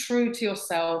 Being true to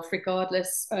yourself,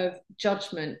 regardless of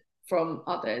judgment from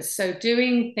others. So,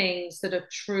 doing things that are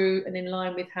true and in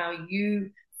line with how you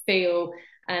feel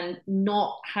and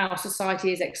not how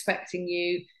society is expecting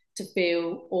you to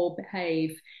feel or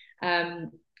behave.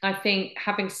 Um, I think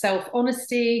having self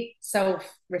honesty, self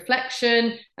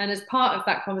reflection, and as part of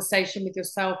that conversation with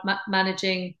yourself,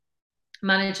 managing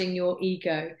your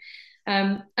ego.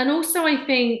 And also, I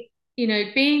think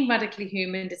being radically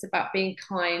human is about being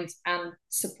kind and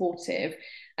supportive,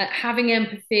 having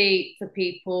empathy for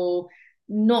people,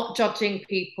 not judging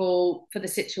people for the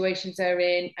situations they're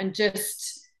in, and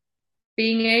just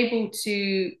being able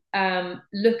to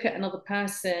look at another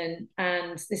person,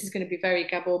 and this is going to be very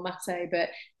gabor mate, but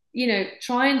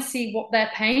try and see what their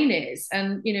pain is,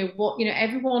 and what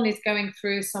everyone is going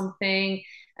through something,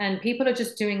 and people are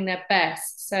just doing their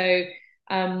best. So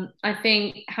I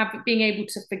think being able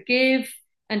to forgive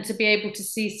and to be able to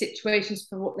see situations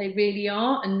for what they really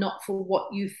are and not for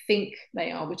what you think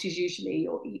they are, which is usually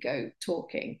your ego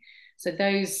talking. So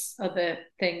those are the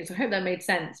things. I hope that made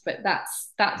sense, but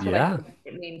that's what I yeah, think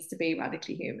it means to be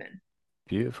radically human.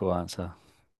 beautiful answer.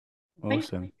 Thank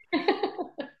Awesome. you.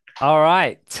 All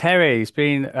right, Terry, it's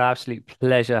been an absolute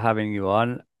pleasure having you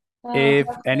on. Oh, If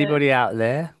pleasure. anybody out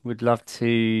there would love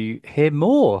to hear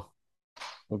more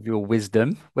of your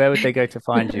wisdom, where would they go to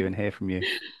find you and hear from you?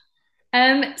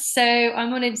 So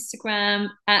I'm on Instagram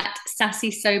at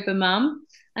Sassy Sober Mum,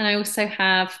 and I also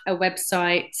have a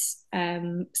website,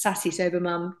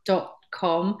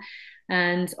 sassysobermum.com.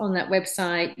 And on that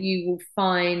website, you will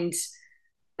find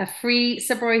a free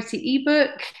sobriety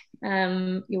ebook.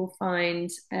 You'll find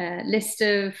a list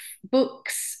of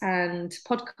books and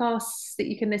podcasts that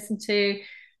you can listen to.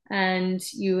 And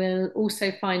you will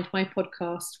also find my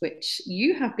podcast, which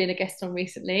you have been a guest on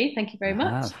recently. Thank you I very much.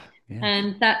 have, yes.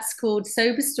 And that's called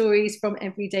Sober Stories from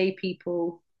Everyday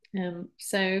People.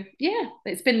 So, yeah,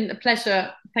 it's been a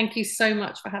pleasure. Thank you so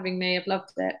much for having me. I've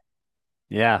loved it.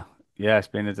 Yeah, yeah, it's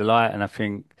been a delight. And I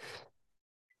think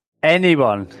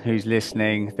anyone who's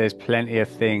listening, there's plenty of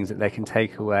things that they can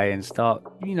take away and start,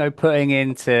 putting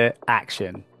into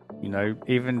action.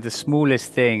 Even the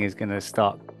smallest thing is going to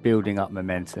start building up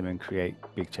momentum and create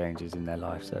big changes in their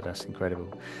life. So that's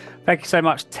incredible. Thank you so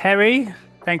much, Terry.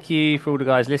 Thank you for all the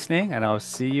guys listening, and I'll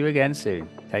see you again soon.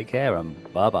 Take care and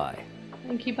bye bye.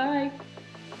 Thank you. Bye.